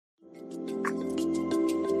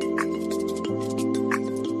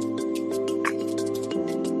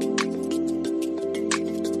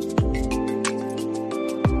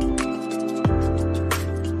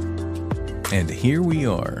And here we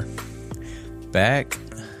are, back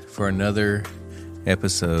for another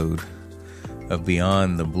episode of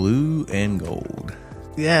Beyond the Blue and Gold.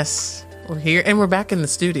 Yes, we're here, and we're back in the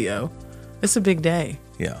studio. It's a big day.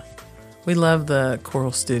 Yeah. We love the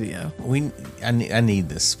Coral Studio. I need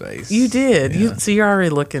this space. You did. Yeah. So you're already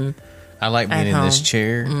looking. I like being in this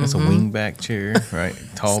chair. Mm-hmm. It's a wingback chair, right?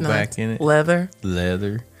 Tall back in it. Leather.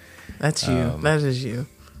 That's you. That is you.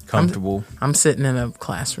 Comfortable. I'm sitting in a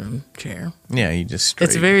classroom chair. Yeah, you just straight.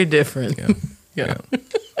 It's very different. Yeah.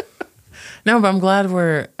 No, but I'm glad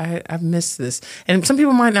I've missed this. And some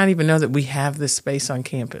people might not even know that we have this space on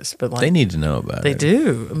campus, but they need to know about it. They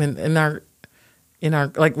do. I mean, in our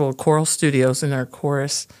Coral Studios, in our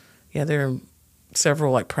chorus, there are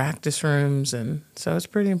several practice rooms, and so it's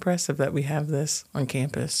pretty impressive that we have this on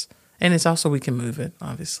campus. And it's also, we can move it,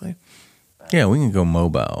 obviously. Yeah, we can go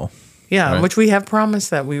mobile. Yeah, right? Which we have promised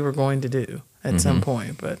that we were going to do at some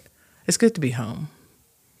point, but it's good to be home.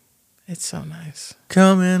 It's so nice.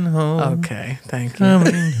 Coming home. Okay, thank you.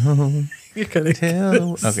 Coming home. You're going to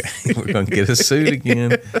tell. Okay, we're going to get a suit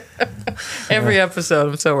again. Every episode,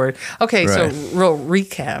 I'm so worried. Okay, right. So real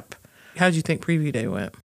recap. How did you think preview day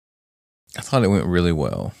went? I thought it went really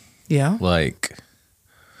well. Yeah?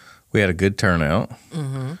 We had a good turnout.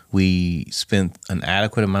 Mm-hmm. We spent an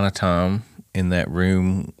adequate amount of time in that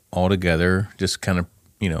room all together, just kind of,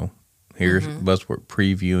 here's Buzzword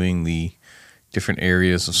previewing the different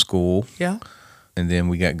areas of school. Yeah. And then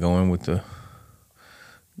we got going with the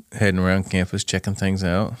heading around campus, checking things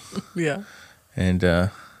out. Yeah. And I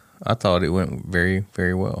thought it went very,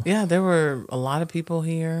 very well. Yeah, there were a lot of people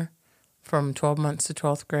here from 12 months to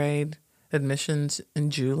 12th grade. Admissions in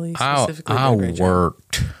Julie specifically. I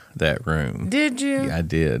worked that room. Did you? Yeah, I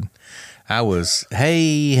did. I was,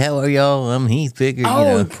 hey, how are y'all? I'm Heath Pickard.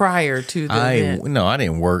 Oh, prior to the event. No, I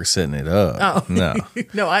didn't work setting it up. Oh. No.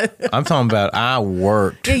 No, I'm talking about I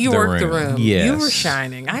worked the room. Yeah, you worked the room. Yes. You were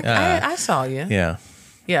shining. I saw you. Yeah.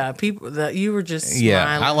 Yeah, people that you were just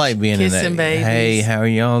smiling, I like being in that. Babies. Hey, how are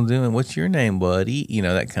y'all doing? What's your name, buddy?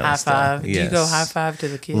 That kind of stuff. High five. Yes. Do you go high five to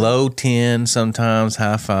the kids? Low 10 sometimes,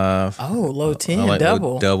 high five. Oh, low 10, like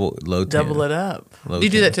double. Low 10. Double it up. Low do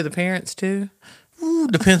you 10. do that to the parents too? Ooh,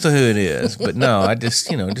 depends on who it is. But no, I just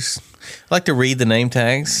like to read the name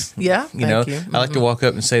tags. Yeah, thank you. I like to walk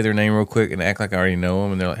up and say their name real quick and act like I already know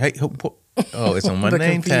them. And they're like, hey, oh, it's on my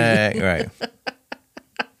name tag. Right.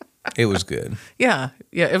 It was good. Yeah,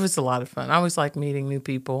 it was a lot of fun. I always like meeting new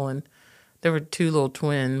people, and there were two little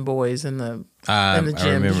twin boys in the gym. I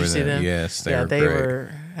remember Did you see that. them? Yes, they they great.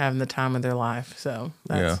 were having the time of their life. So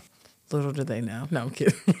little do they know. No, I'm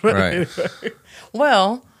kidding. Right. Anyway.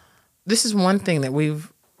 Well, this is one thing that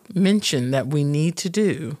we've mentioned that we need to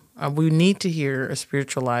do. We need to hear a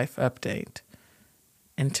spiritual life update,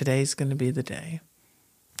 and today's going to be the day.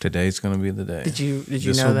 Today's going to be the day. Did you know that?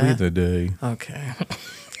 This will be the day. Okay.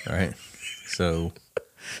 All right. So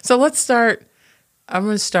let's start. I'm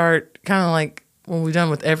going to start kind of like when we're done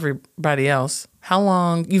with everybody else. How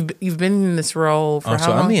long you've been in this role for? How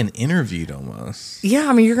long? I'm being interviewed almost. Yeah,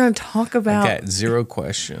 I mean you're going to talk about. I got 0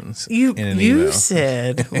 questions. You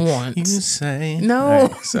said once. You say no.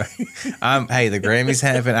 Right, sorry. Hey, the Grammys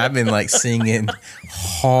happened. I've been singing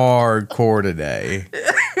hardcore today.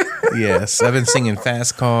 Yes, I've been singing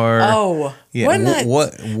Fast Car. Oh, yeah.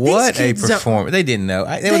 What a performance! They didn't know.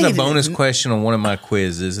 There was a bonus question on one of my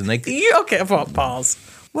quizzes, and they. Okay, pause.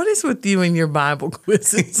 What is with you and your Bible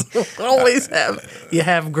quizzes? Always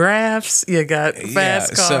have graphs. You got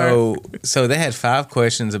Fast Car. So they had 5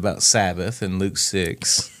 questions about Sabbath in Luke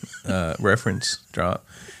 6 reference drop,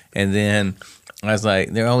 and then. I was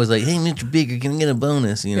like, they're always like, hey, Mr. Bigger, can I get a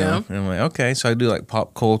bonus? Yeah. And I'm like, okay. So I do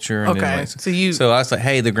pop culture. And okay. Then so I was like,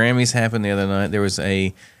 hey, the Grammys happened the other night. There was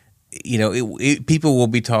people will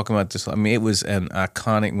be talking about this. I mean, it was an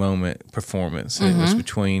iconic moment performance. Mm-hmm. It was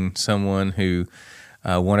between someone who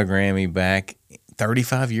won a Grammy back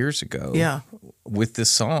 35 years ago. Yeah. With this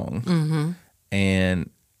song. Mm-hmm. And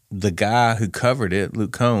the guy who covered it,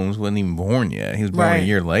 Luke Combs, wasn't even born yet. He was born a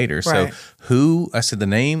year later. So I said the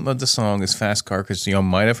name of the song is Fast Car because y'all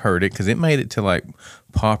might have heard it because it made it to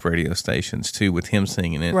pop radio stations too with him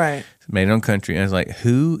singing it. Right. Made it on country. And I was like,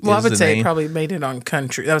 who is the name? Well, I would say it probably made it on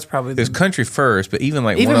country. That was probably It was country first, but even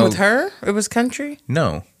with her, it was country?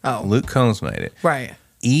 No. Oh. Luke Combs made it. Right.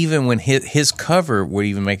 Even when his cover would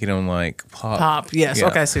even make it on pop. Pop, yes. Yeah.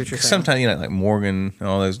 Okay, I see what you're saying. Sometimes Morgan,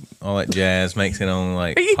 all that jazz makes it on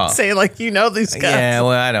Are you pop. saying these guys? Yeah,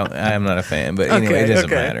 well, I'm not a fan, but anyway, it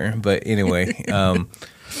doesn't matter. But anyway, but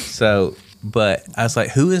I was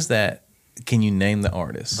like, who is that? Can you name the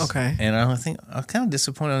artist? Okay. And I think I was kind of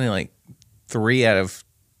disappointed. Only 3 out of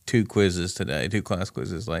 2 quizzes today, 2 class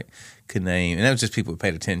quizzes, like could name, and that was just people who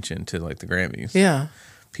paid attention to like the Grammys. Yeah.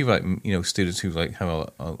 People like, students who like have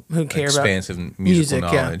a who care expansive about musical music,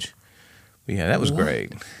 knowledge. Yeah. But yeah, that was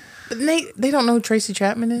great. But they don't know who Tracy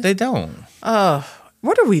Chapman is? They don't.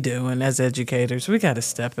 What are we doing as educators? We got to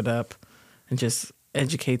step it up and just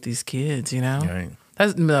educate these kids, Right.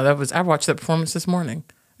 I watched that performance this morning.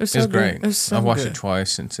 It was great. It was so I've watched good. it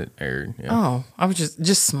twice since it aired. Yeah. Oh, I was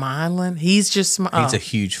just smiling. He's just smiling. He's a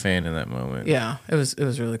huge fan in that moment. Yeah, it was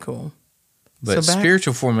really cool. But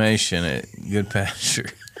spiritual formation at Good Pasture.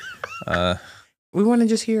 We want to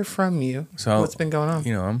just hear from you. So what's been going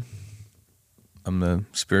on? I'm the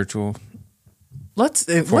spiritual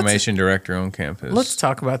formation director on campus. Let's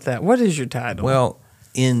talk about that. What is your title? Well,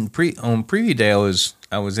 on preview day,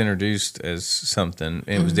 I was introduced as something, and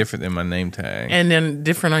it was different than my name tag, and then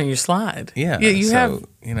different on your slide. Yeah,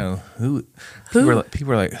 who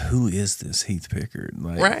people are like, who is this Heath Pickard?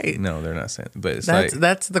 Like, right? No, they're not saying. But it's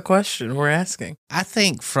that's the question we're asking. I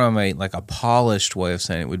think from a polished way of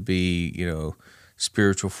saying it would be,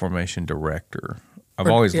 spiritual formation director. I've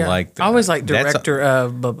always liked that. I always like director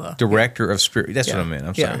of blah blah. Director of spirit. That's what I meant.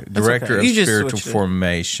 I'm sorry. Director of spiritual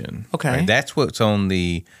formation. Okay. Right? That's what's on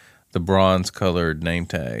the bronze-colored name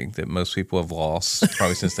tag that most people have lost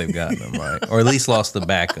probably since they've gotten them, right? Or at least lost the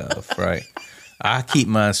back of, right? I keep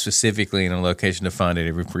mine specifically in a location to find it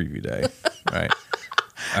every preview day, right?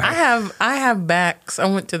 I have backs. I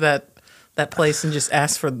went to that place and just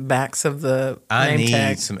asked for the backs of the name tag. I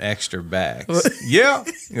need some extra backs. Yeah,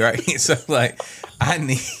 right. So I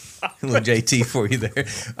need a little JT for you there.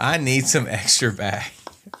 I need some extra back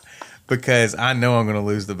because I know I'm going to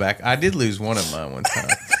lose the back. I did lose one of mine one time.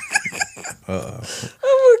 I'm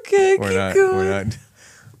okay. We're not.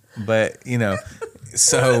 But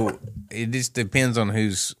so it just depends on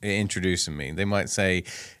who's introducing me. They might say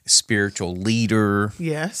spiritual leader.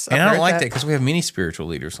 Yes, and I don't like that because we have many spiritual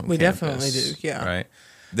leaders on campus. We definitely do. Yeah, right.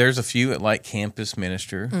 There's a few that like campus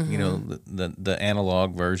minister. The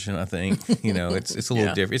analog version. I think it's a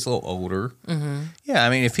little different. It's a little older. Yeah, I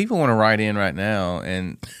mean, if people want to write in right now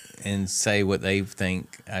and say what they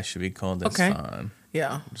think I should be called, that's fine.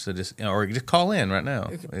 Yeah. So just call in right now.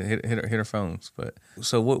 Hit our phones. But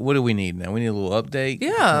so what do we need now? We need a little update.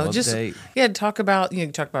 Yeah, talk about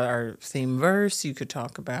our theme verse. You could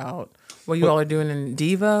talk about what you all are doing in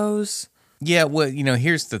Devos. Yeah, well,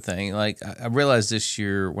 here's the thing. Like I realized this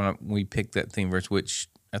year when we picked that theme verse, which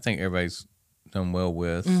I think everybody's done well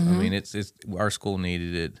with. I mean, it's our school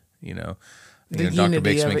needed it. Dr.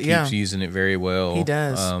 Bixman keeps using it very well. He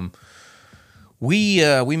does.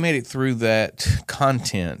 We made it through that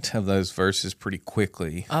content of those verses pretty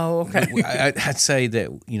quickly. Oh, okay. I'd say that,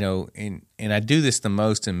 and I do this the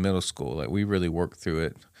most in middle school. Like we really work through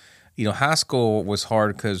it. High school was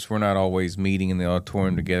hard because we're not always meeting in the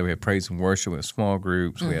auditorium together. We have praise and worship. We have small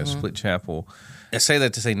groups. We have split chapel. I say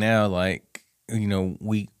that to say now,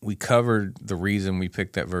 we covered the reason we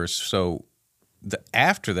picked that verse. So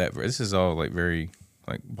after that verse, this is all very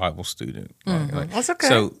Bible student. That's okay.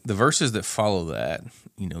 So the verses that follow that,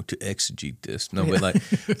 to exegete this, but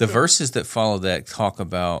the verses that follow that talk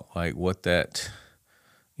about what that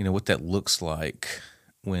looks like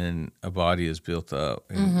when a body is built up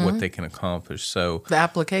and what they can accomplish. So the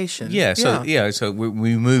application. Yeah. So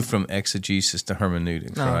we move from exegesis to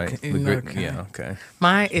hermeneus, right? Okay. Yeah. Okay.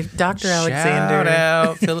 If Dr. Alexander, shout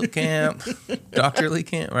out Philip Camp, Dr. Lee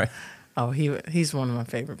Camp, right? Oh, he's one of my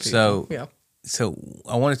favorite people. So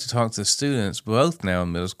I wanted to talk to the students, both now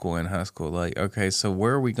in middle school and high school, okay, so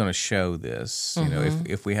where are we going to show this?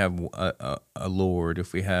 If we have a Lord,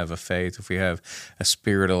 if we have a faith, if we have a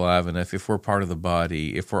spirit alive enough, if we're part of the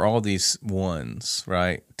body, if we're all these ones,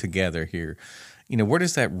 right, together here, where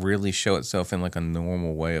does that really show itself in a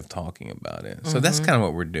normal way of talking about it? So that's kind of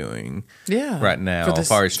what we're doing right now as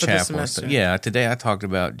far as chapel. Yeah, today I talked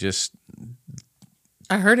about just...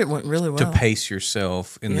 I heard it went really well. To pace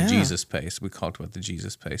yourself in the Jesus pace. We talked about the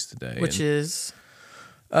Jesus pace today. Which is?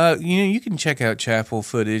 You can check out chapel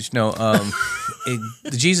footage. No,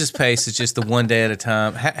 the Jesus pace is just the one day at a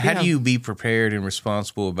time. How do you be prepared and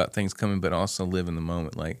responsible about things coming, but also live in the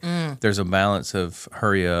moment? There's a balance of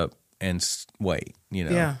hurry up and wait,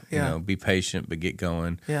 be patient, but get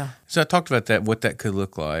going. Yeah. So I talked about that, what that could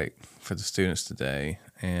look like for the students today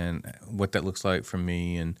and what that looks like for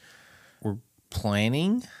me. And we're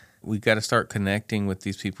planning. We've got to start connecting with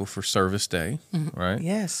these people for service day, right?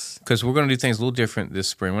 Yes. Because we're going to do things a little different this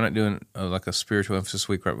spring. We're not doing a spiritual emphasis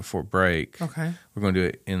week right before break. Okay. We're going to do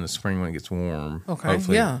it in the spring when it gets warm. Okay.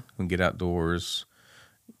 Hopefully we can get outdoors,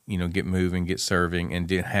 get moving, get serving, and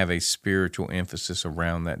have a spiritual emphasis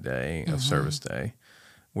around that day of service day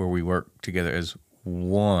where we work together as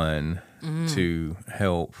one to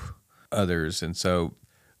help others. And so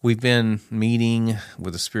we've been meeting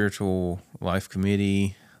with the Spiritual Life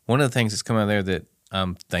Committee. One of the things that's come out of there that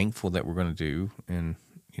I'm thankful that we're going to do, and,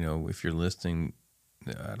 if you're listening,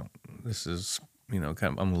 this is, kind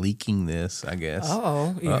of, I'm leaking this, I guess.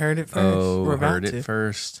 Oh, you heard it first. Oh, heard it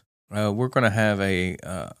first. We're going to have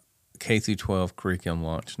a K through 12 curriculum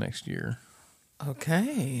launch next year.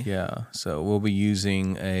 Okay. Yeah, so we'll be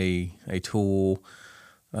using a tool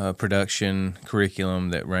production curriculum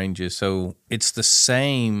that ranges. So it's the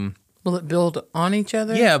same. Will it build on each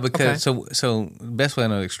other? Yeah, because so the best way I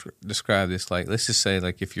know to describe this, like, let's just say,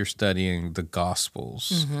 like, if you're studying the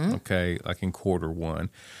Gospels, okay, like in quarter one,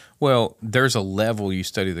 well, there's a level you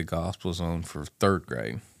study the Gospels on for third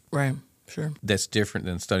grade. Right, sure. That's different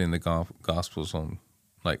than studying the Gospels on,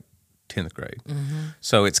 like, 10th grade.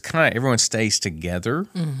 So it's kind of, everyone stays together,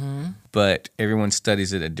 but everyone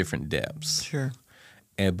studies it at different depths. Sure.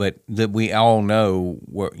 But that we all know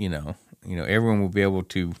what, everyone will be able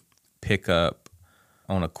to pick up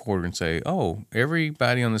on a quarter and say, oh,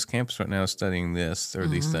 everybody on this campus right now is studying this or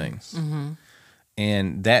these things.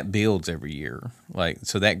 And that builds every year. Like,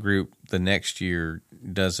 so that group the next year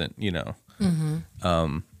doesn't, and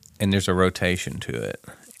there's a rotation to it.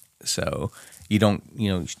 So you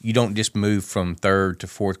don't just move from third to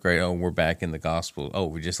fourth grade. Oh, we're back in the gospel. Oh,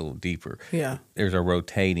 we're just a little deeper. Yeah. There's a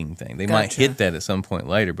rotating thing. They might hit that at some point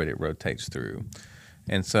later, but it rotates through.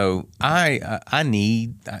 And so my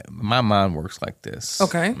mind works like this.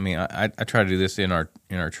 Okay. I mean, I try to do this in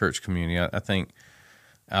our church community. I think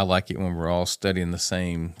I like it when we're all studying the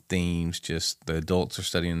same themes. Just the adults are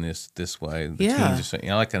studying this way. The teens are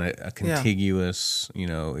studying. I like a contiguous,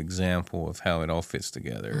 example of how it all fits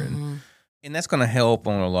together, and that's going to help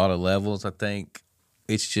on a lot of levels. I think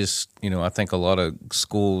it's just I think a lot of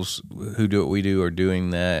schools who do what we do are doing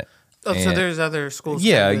that. Oh, so there's other schools.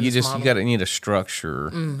 Yeah, you need a structure,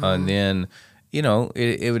 and then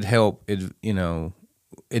it would help.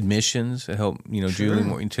 Admissions. It help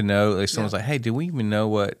Julie to know. Like someone's like, hey, do we even know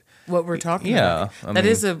what we're talking about? That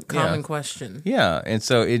is a common question. Yeah, and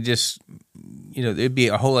so it just it'd be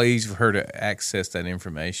a whole lot easier for her to access that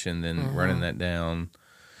information than running that down.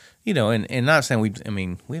 And not saying we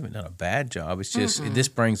haven't done a bad job. It's just this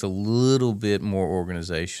brings a little bit more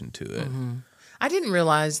organization to it. I didn't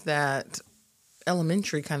realize that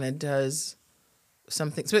elementary kind of does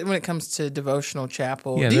something. So when it comes to devotional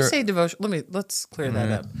chapel, do you say devotion? Let's clear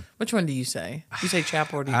that up. Which one do you say? Do you say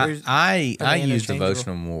chapel or do you? I use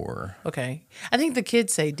devotional more. Okay, I think the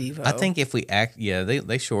kids say devo. I think if we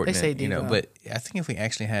they shorten they say devo. but I think if we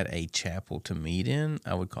actually had a chapel to meet in,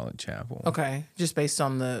 I would call it chapel. Okay, just based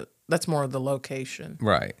on that's more of the location.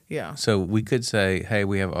 Right. Yeah. So we could say, hey,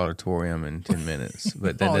 we have auditorium in 10 minutes,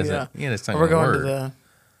 but that doesn't, that's not we're going work. to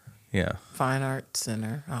the Fine Arts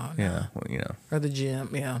Center. Oh, no. Yeah. Well, or the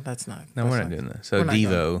gym. Yeah, that's not. No, we're not doing that. So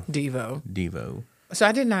Devo. Devo. So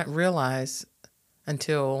I did not realize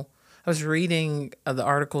until I was reading the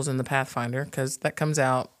articles in the Pathfinder, because that comes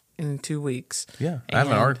out in 2 weeks. Yeah. I have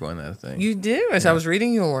an article in that thing. You do? So I was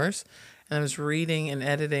reading yours, and I was reading and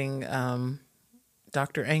editing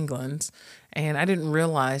Dr. England's, and I didn't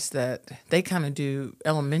realize that they kind of do,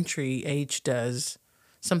 elementary age does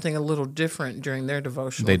something a little different during their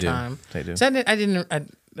devotional time. They do. So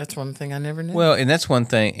that's one thing I never knew. Well, and that's one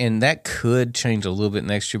thing, and that could change a little bit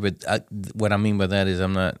next year, but what I mean by that is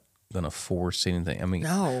I'm not going to force anything. I mean,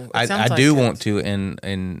 no, I do want to, and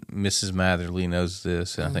Mrs. Matherly knows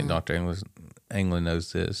this, and I think Dr. England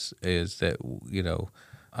knows this, is that,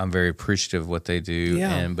 I'm very appreciative of what they do,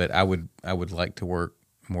 but I would like to work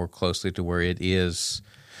more closely to where it is,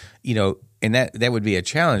 and that would be a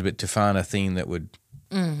challenge, but to find a theme that would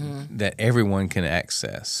that everyone can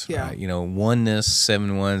access. Yeah. Right? Oneness,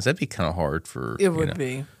 7 ones, that'd be kind of hard for it would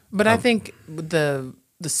be. But I think the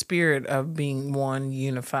spirit of being one,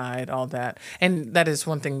 unified, all that, and that is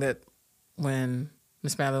one thing that when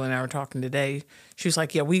Miss Matherly and I were talking today, she was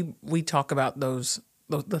like, "Yeah, we talk about those."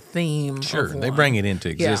 The theme. Sure, they bring it into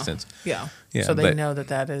existence. Yeah. So they know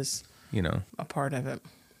that is, a part of it.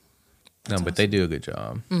 That's awesome. They do a good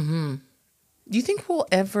job. Mm-hmm. Do you think we'll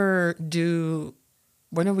ever do?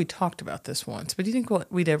 I know we talked about this once, but do you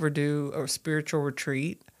think we'd ever do a spiritual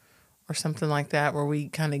retreat or something like that, where we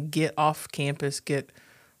kind of get off campus, get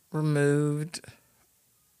removed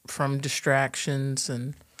from distractions,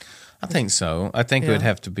 and? I think so. I think it would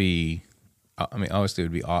have to be. Obviously, it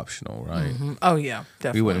would be optional, right? Mm-hmm. Oh, yeah,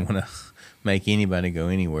 definitely. We wouldn't want to make anybody go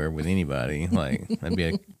anywhere with anybody. Like, that'd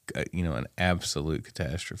be an absolute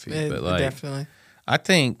catastrophe. But definitely. I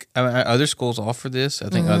think other schools offer this. I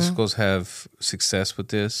think other schools have success with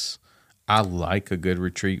this. I like a good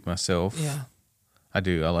retreat myself. Yeah. I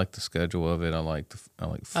do. I like the schedule of it. I like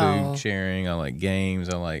food sharing. I like games.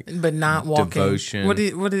 I like but not walking. Devotion. What do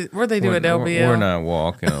they do at LBL? We're not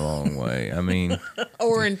walking a long way. I mean,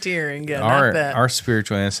 orienteering. Yeah, not that. Our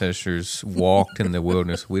spiritual ancestors walked in the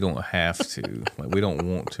wilderness. We don't have to. Like, we don't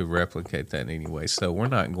want to replicate that anyway. So we're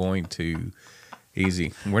not going to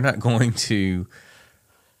We're not going to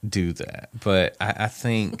do that. But I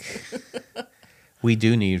think we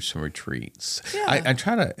do need some retreats. Yeah. I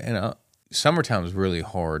try to, summertime is really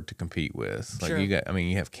hard to compete with. Like, sure.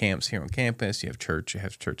 You have camps here on campus, you have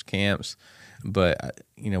church camps, but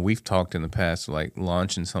we've talked in the past, like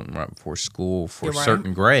launching something right before school for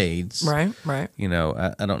certain grades. Right.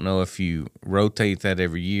 I don't know if you rotate that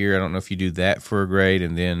every year. I don't know if you do that for a grade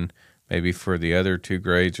and then maybe for the other 2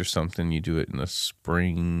 grades or something, you do it in the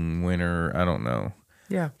spring, winter. I don't know.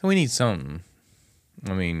 Yeah. We need something.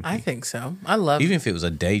 I think so. I love even if it was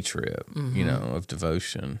a day trip, of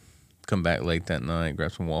devotion. Come back late that night,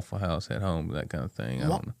 grab some Waffle House at home, that kind of thing. I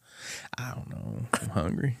don't know. I'm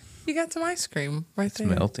hungry. You got some ice cream right there.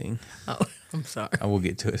 It's melting. Oh, I'm sorry. I will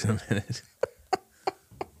get to it in a minute.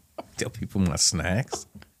 Tell people my snacks.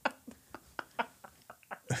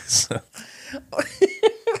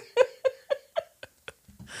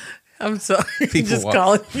 I'm sorry.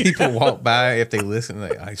 People walk by if they listen,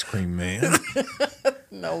 like, ice cream man.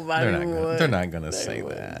 Nobody would. They're not going to say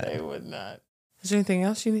that. They would not. Is there anything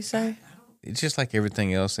else you need to say? It's just like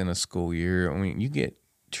everything else in a school year. You get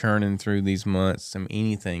churning through these months.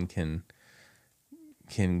 Anything can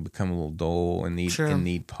become a little dull and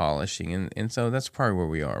need polishing. And so that's probably where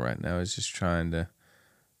we are right now, is just trying to,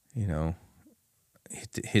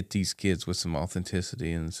 hit these kids with some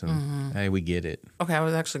authenticity and some, hey, we get it. Okay, I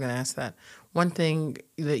was actually going to ask that. One thing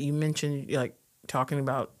that you mentioned, like talking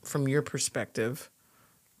about from your perspective,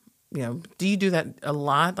 do you do that a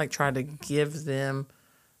lot? Like try to give them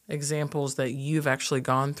examples that you've actually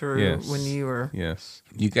gone through when you were... Yes.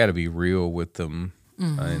 You got to be real with them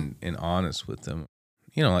and honest with them.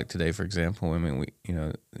 Like today, for example,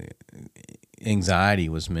 anxiety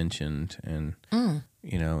was mentioned and, and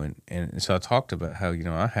so I talked about how,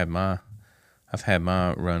 I've had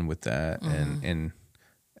my run with that and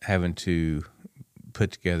having to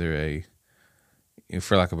put together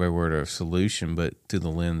for lack of a better word, a solution, but through the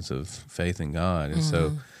lens of faith in God. And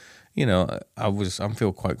so, I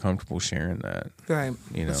feel quite comfortable sharing that. Right.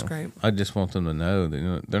 That's great. I just want them to know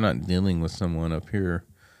that they're not dealing with someone up here,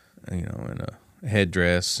 in a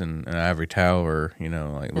headdress and an ivory tower,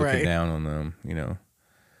 like looking down on them,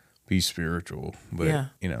 be spiritual.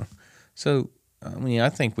 But, so, I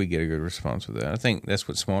think we get a good response with that. I think that's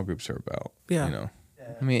what small groups are about. Yeah.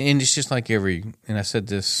 And it's just like and I said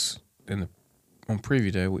this on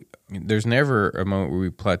preview day, there's never a moment where we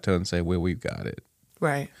plateau and say, well, we've got it.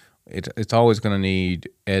 Right. It's always going to need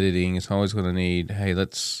editing. It's always going to need, hey,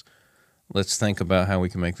 let's think about how we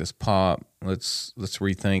can make this pop. Let's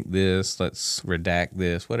rethink this. Let's redact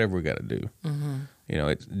this. Whatever we got to do.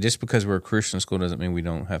 Just because we're a Christian school doesn't mean we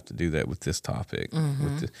don't have to do that with this topic.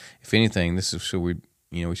 If anything, this is so we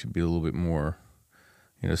should be a little bit more,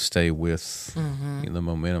 stay with the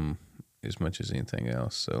momentum as much as anything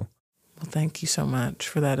else. So. Well, thank you so much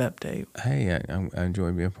for that update. Hey, I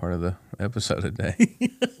enjoy being part of the episode today.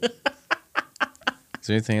 Is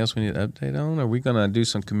there anything else we need to update on? Are we going to do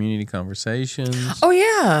some community conversations? Oh,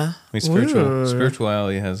 yeah.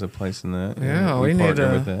 Spirituality has a place in that. Yeah, we need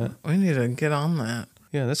to get on that.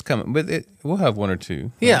 Yeah, that's coming. But we'll have 1 or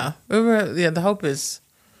 2. Yeah. The hope is,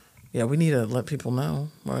 we need to let people know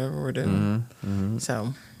whatever we're doing.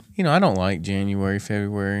 So. I don't like January,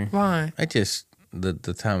 February. Why?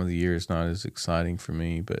 The time of the year is not as exciting for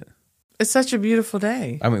me, but it's such a beautiful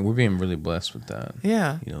day. We're being really blessed with that.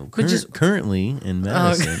 Yeah. Currently in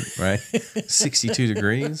Madison, right? 62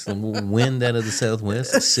 degrees, the wind out of the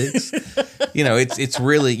southwest is 6. It's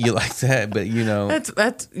really, you like that, but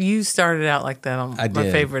that's you started out like that on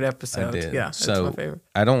my favorite episode. I did. Yeah, so that's my favorite.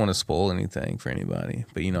 I don't want to spoil anything for anybody,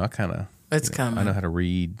 but I kind of it's coming. I know how to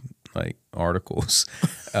read like articles,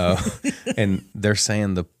 and they're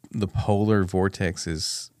saying the polar vortex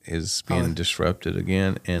is being disrupted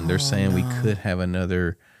again, and they're saying we could have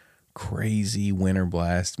another crazy winter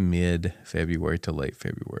blast mid-February to late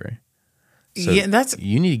February. So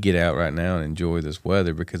you need to get out right now and enjoy this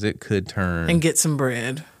weather because it could turn and get some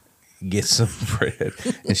bread.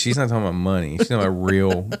 And she's not talking about money; she's talking about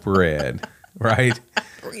real bread, right?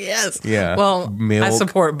 Yes. Yeah. Well, milk, I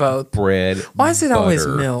support both. Bread. Why is it always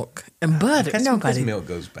milk and butter? Because milk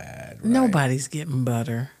goes bad. Right? Nobody's getting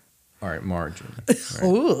butter. All right, margarine.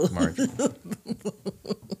 Right? Margarine.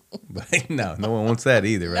 But no one wants that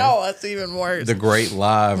either, right? No, that's even worse. The great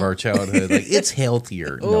lie of our childhood. Like, it's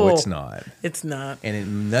healthier. No, it's not. It's not.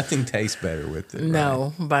 And nothing tastes better with it.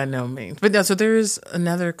 No, right? By no means. But no, so there is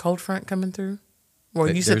another cold front coming through? Well,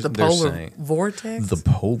 you said the polar vortex? The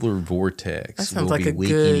polar vortex will be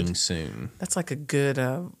weakening soon. That's like a good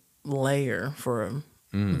layer for a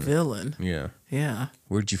villain. Yeah. Yeah.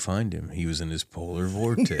 Where'd you find him? He was in his polar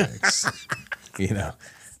vortex.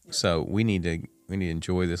 So we need to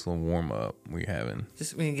enjoy this little warm up we're having.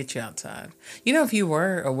 We need to get you outside. If you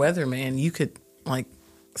were a weatherman, you could like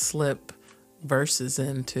slip verses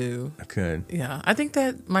into. I could. Yeah, I think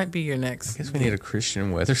that might be your next. I guess we need a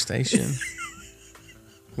Christian weather station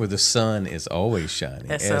where the sun is always shining.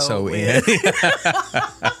 S-O-N.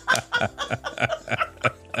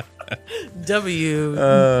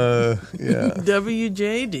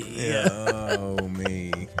 WJD. Oh,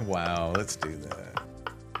 me. Wow, let's do that.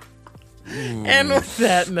 Ooh. And with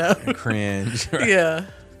that note. Cringe. Right? Yeah.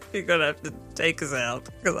 You're going to have to take us out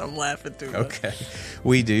because I'm laughing too much. Okay.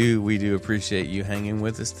 We do appreciate you hanging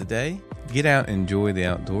with us today. Get out, enjoy the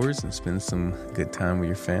outdoors, and spend some good time with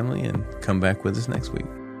your family, and come back with us next week.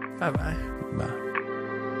 Bye-bye. Bye.